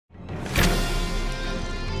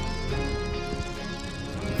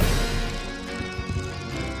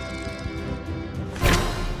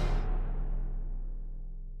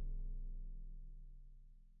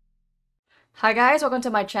Hi guys, welcome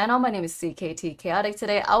to my channel. My name is CKT Chaotic.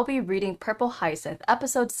 Today I'll be reading Purple Hyacinth,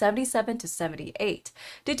 episodes 77 to 78.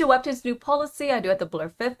 Due to Webtoon's new policy, I do have to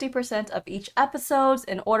blur 50% of each episode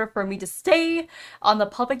in order for me to stay on the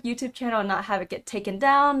public YouTube channel and not have it get taken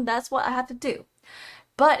down. That's what I have to do.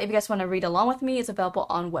 But if you guys want to read along with me, it's available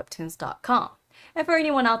on webtoons.com. And for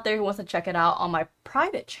anyone out there who wants to check it out on my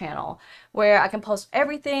private channel, where I can post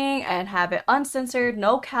everything and have it uncensored,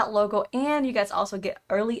 no cat logo, and you guys also get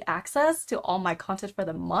early access to all my content for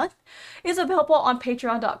the month, is available on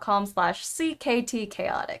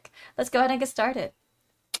patreon.com/cktchaotic. Let's go ahead and get started.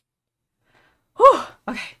 Whew,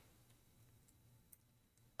 okay.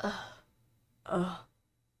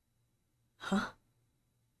 Huh?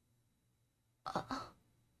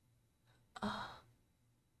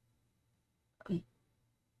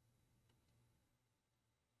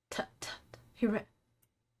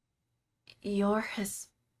 You're his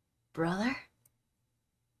brother?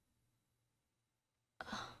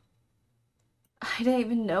 I didn't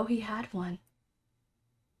even know he had one.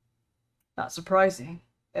 Not surprising.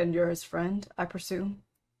 And you're his friend, I presume?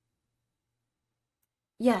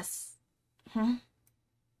 Yes. I'm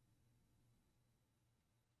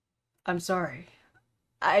sorry.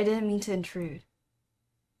 I didn't mean to intrude.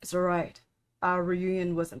 It's alright. Our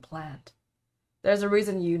reunion wasn't planned. There's a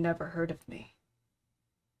reason you never heard of me.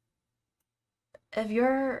 If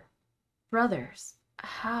you're brothers,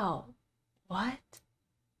 how? What?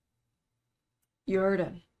 You heard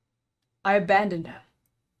him. I abandoned him.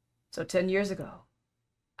 So 10 years ago,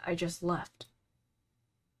 I just left.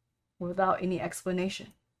 Without any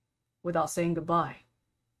explanation. Without saying goodbye.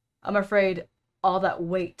 I'm afraid all that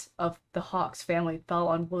weight of the Hawks family fell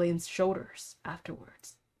on William's shoulders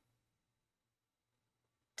afterwards.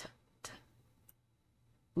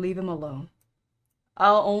 Leave him alone.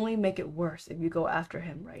 I'll only make it worse if you go after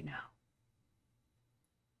him right now.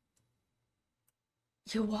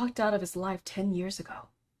 You walked out of his life 10 years ago.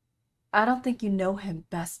 I don't think you know him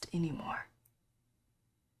best anymore.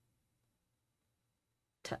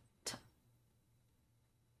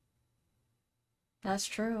 That's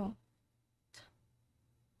true.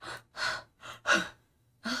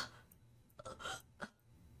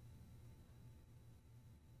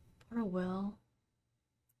 Poor Will.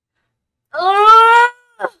 Oh.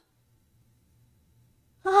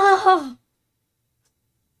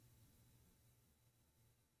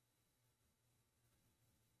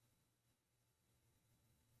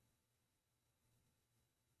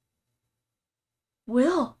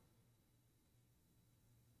 Will.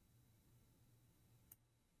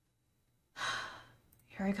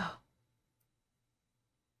 Here we go.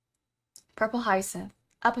 Purple Hyacinth,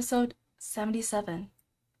 episode 77.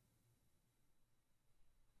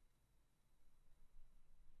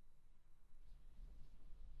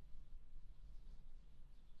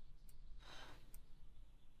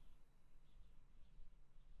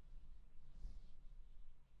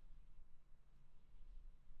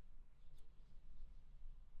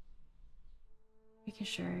 Making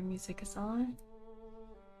sure music is on.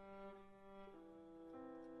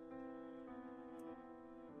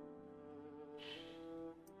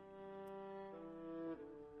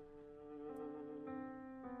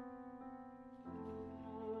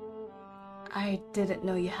 I didn't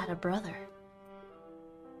know you had a brother.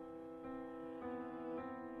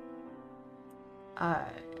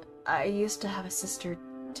 I used to have a sister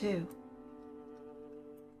too.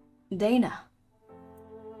 Dana.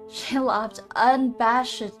 She loved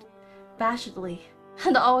unabashedly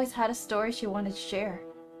and always had a story she wanted to share.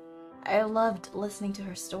 I loved listening to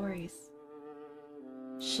her stories.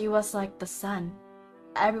 She was like the sun.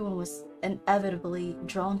 Everyone was inevitably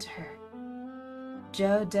drawn to her.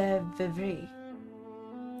 Joie de vivre.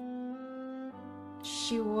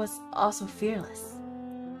 She was also fearless.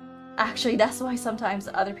 Actually, that's why sometimes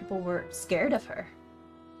other people were scared of her.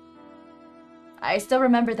 I still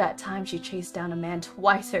remember that time she chased down a man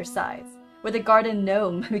twice her size with a garden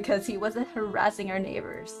gnome because he wasn't harassing her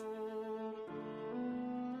neighbors.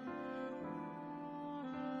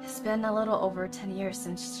 It's been a little over 10 years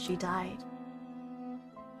since she died.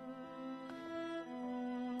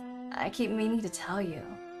 I keep meaning to tell you.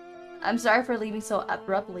 I'm sorry for leaving so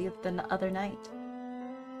abruptly the other night.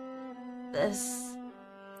 This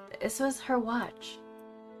was her watch.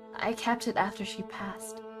 I kept it after she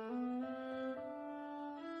passed.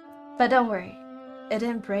 But don't worry, it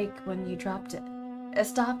didn't break when you dropped it. It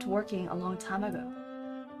stopped working a long time ago.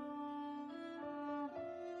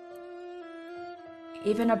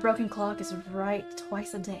 Even a broken clock is right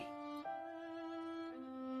twice a day.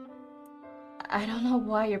 I don't know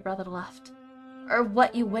why your brother left, or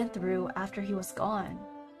what you went through after he was gone.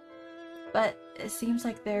 but it seems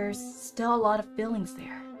like there's still a lot of feelings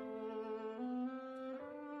there.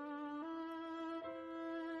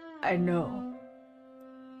 I know.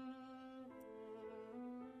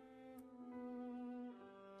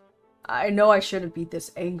 I know I shouldn't be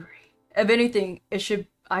this angry. If anything,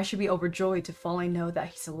 I should be overjoyed to finally know that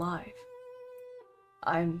he's alive.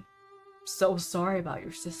 I'm so sorry about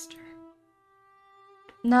your sister.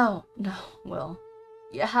 No, Will.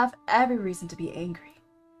 You have every reason to be angry.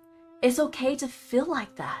 It's okay to feel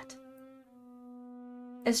like that.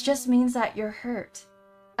 It just means that you're hurt.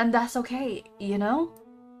 And that's okay, you know?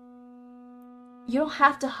 You don't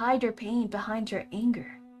have to hide your pain behind your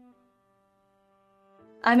anger.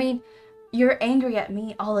 I mean, you're angry at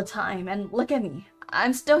me all the time, and look at me.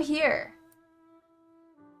 I'm still here.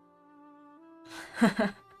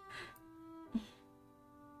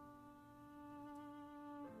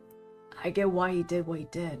 I get why he did what he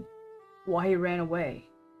did. Why he ran away.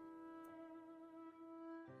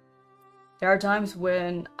 There are times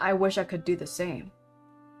when I wish I could do the same.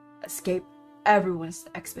 Escape everyone's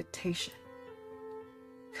expectation.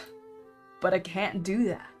 But I can't do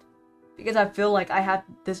that. Because I feel like I have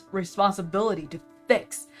this responsibility to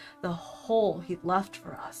fix the hole he left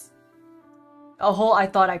for us. A hole I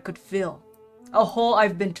thought I could fill. A hole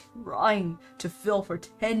I've been trying to fill for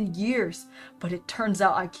 10 years, but it turns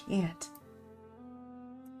out I can't.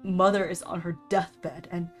 Mother is on her deathbed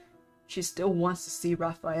and she still wants to see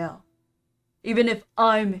Raphael. Even if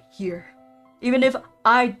I'm here. Even if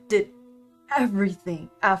I did everything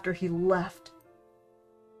after he left.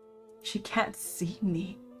 She can't see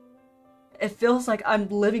me. It feels like I'm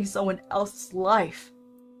living someone else's life.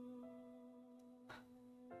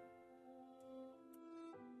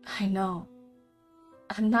 I know.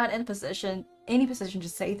 I'm not in any position to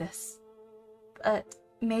say this. But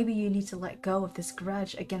maybe you need to let go of this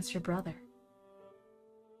grudge against your brother.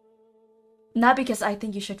 Not because I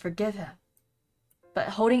think you should forgive him. But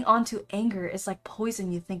holding on to anger is like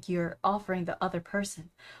poison you think you're offering the other person.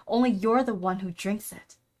 Only you're the one who drinks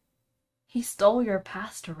it. He stole your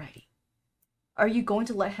past already. Are you going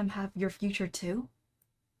to let him have your future too?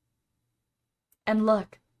 And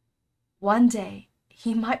look, one day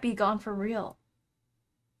he might be gone for real.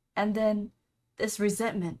 And then this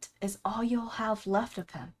resentment is all you'll have left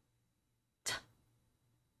of him.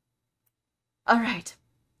 Alright,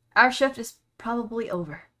 our shift is probably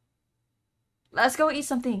over. Let's go eat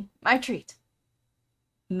something, my treat.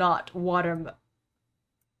 Not watermelons.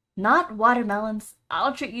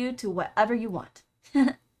 I'll treat you to whatever you want.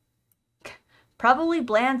 Probably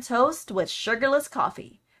bland toast with sugarless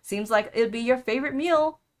coffee. Seems like it'd be your favorite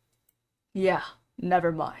meal. Yeah,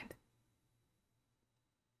 never mind.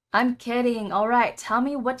 I'm kidding. Alright, tell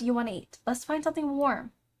me, what do you want to eat? Let's find something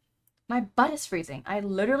warm. My butt is freezing. I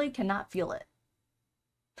literally cannot feel it.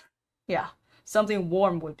 Yeah, something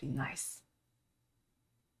warm would be nice.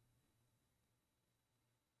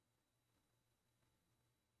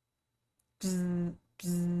 Bzz,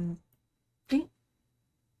 bzz, ding.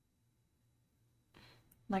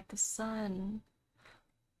 Like the sun.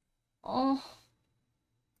 Oh.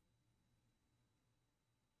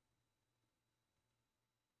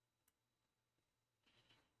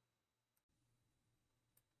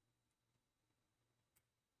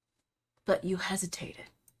 But you hesitated.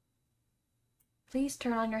 Please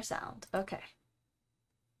turn on your sound. Okay.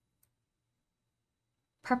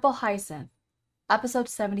 Purple Hyacinth, episode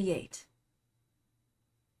 78.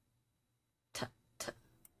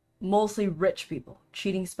 Mostly rich people,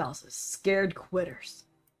 cheating spouses, scared quitters.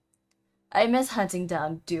 I miss hunting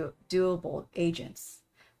down doable agents,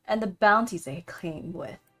 and the bounties they came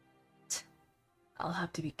with. I'll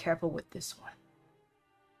have to be careful with this one.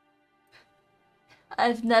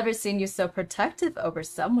 I've never seen you so protective over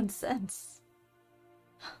someone since.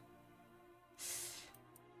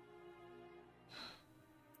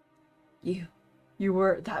 You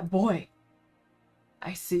were that boy.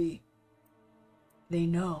 I see. They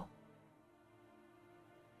know.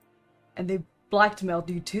 And they blackmailed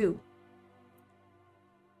you too.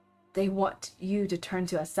 They want you to turn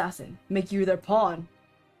to assassin, make you their pawn.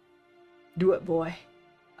 Do it, boy.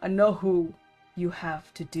 I know who you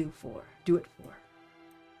have to do it for.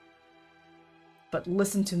 But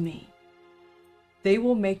listen to me. They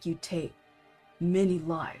will make you take many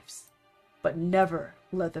lives, but never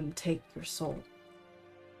let them take your soul.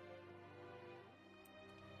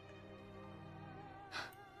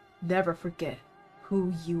 Never forget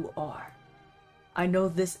who you are. I know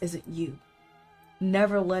this isn't you.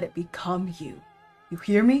 Never let it become you. You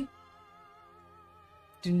hear me?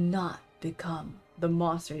 Do not become the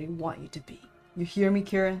monster they want you to be. You hear me,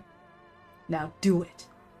 Kieran? Now do it.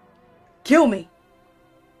 Kill me!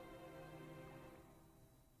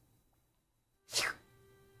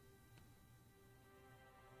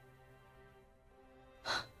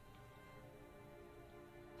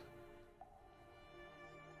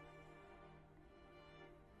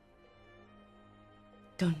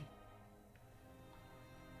 Dun.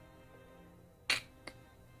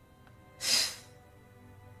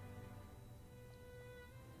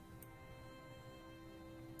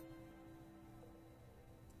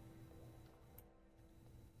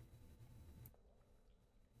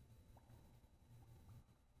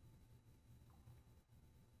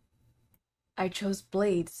 I chose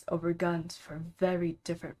blades over guns for very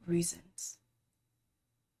different reasons.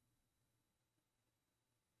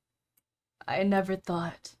 I never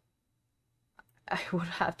thought I would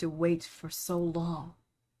have to wait for so long.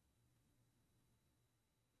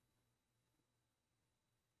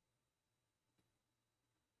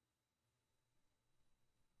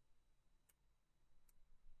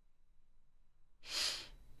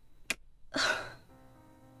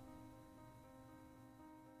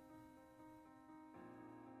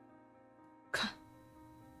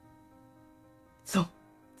 So,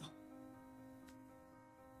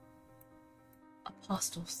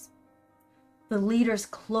 apostles, the leader's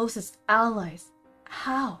closest allies.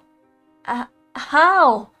 How?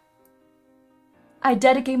 How? I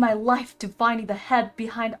dedicate my life to finding the head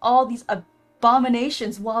behind all these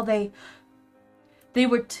abominations while they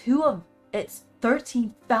were two of its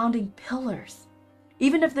 13 founding pillars.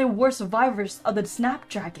 Even if they were survivors of the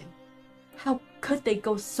Snapdragon, how could they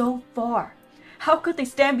go so far? How could they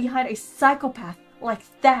stand behind a psychopath like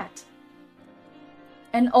that?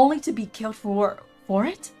 And only to be killed for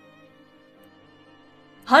it?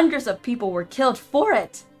 Hundreds of people were killed for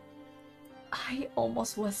it. I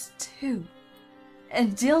almost was too.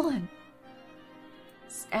 And Dylan.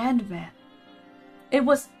 Sandman. It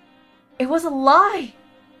was a lie.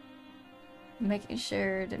 Making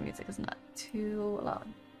sure the music is not too loud.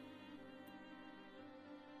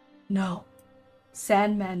 No.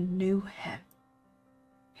 Sandman knew him.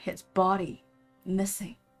 His body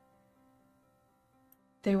missing.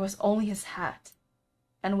 There was only his hat,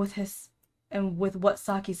 and with what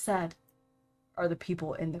Saki said, are the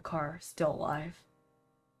people in the car still alive?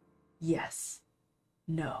 Yes.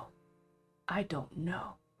 No. I don't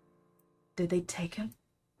know. Did they take him?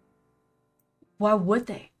 Why would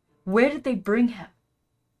they? Where did they bring him?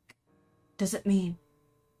 Does it mean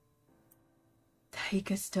that he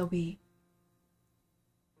could still be...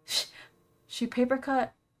 She paper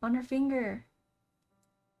cut on her finger.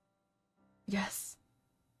 Yes.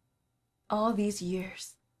 All these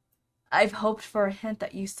years, I've hoped for a hint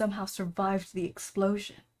that you somehow survived the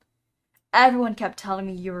explosion. Everyone kept telling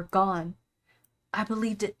me you were gone. I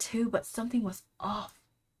believed it too, but something was off.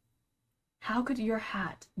 How could your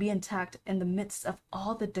hat be intact in the midst of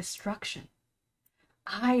all the destruction?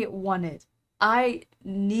 I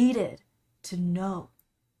needed to know.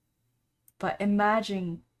 But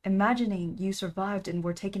imagining you survived and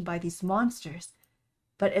were taken by these monsters.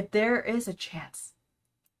 But if there is a chance,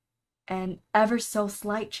 an ever so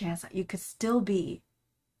slight chance that you could still be,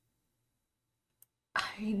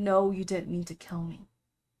 I know you didn't mean to kill me.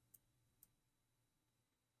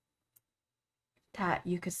 That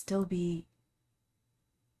you could still be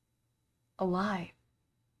alive.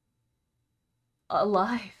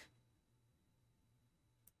 Alive.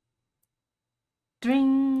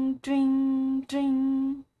 Dring, dring,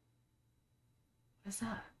 dring. What's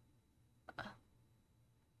that?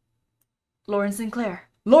 Lauren Sinclair.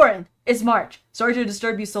 Lauren! It's March. Sorry to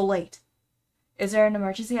disturb you so late. Is there an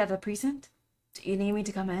emergency at the precinct? Do you need me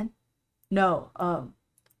to come in? No,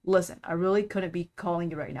 listen, I really couldn't be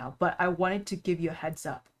calling you right now, but I wanted to give you a heads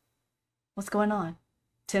up. What's going on?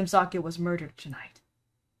 Tim Socket was murdered tonight.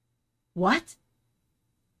 What?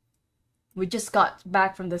 We just got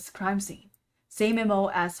back from this crime scene. Same MO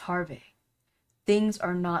as Harvey. Things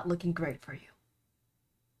are not looking great for you.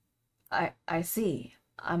 I see.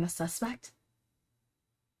 I'm a suspect?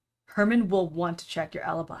 Herman will want to check your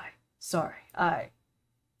alibi. Sorry, I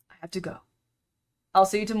have to go. I'll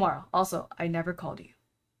see you tomorrow. Also, I never called you.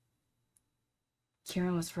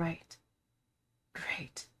 Kieran was right.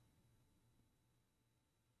 Great.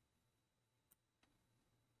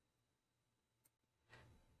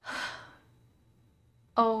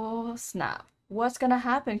 Oh, snap. What's gonna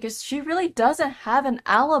happen? Because she really doesn't have an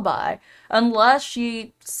alibi. Unless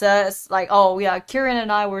she says, like, oh, yeah, Kieran and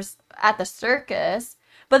I were at the circus.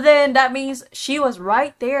 But then that means she was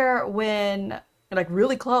right there when, like,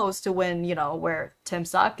 really close to when, you know, where Tim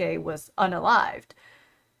Sake was unalived.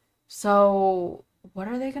 So, what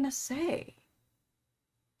are they gonna say?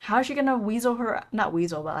 How is she gonna weasel her, not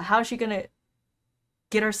weasel, but how is she gonna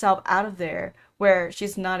get herself out of there where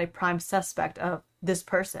she's not a prime suspect of this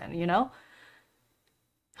person, you know?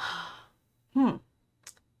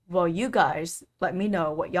 Well, you guys, let me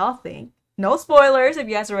know what y'all think. No spoilers if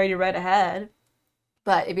you guys already read ahead.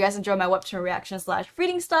 But if you guys enjoy my Webtoon reaction /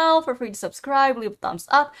 reading style, feel free to subscribe, leave a thumbs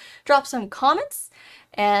up, drop some comments,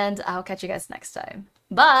 and I'll catch you guys next time.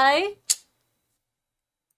 Bye!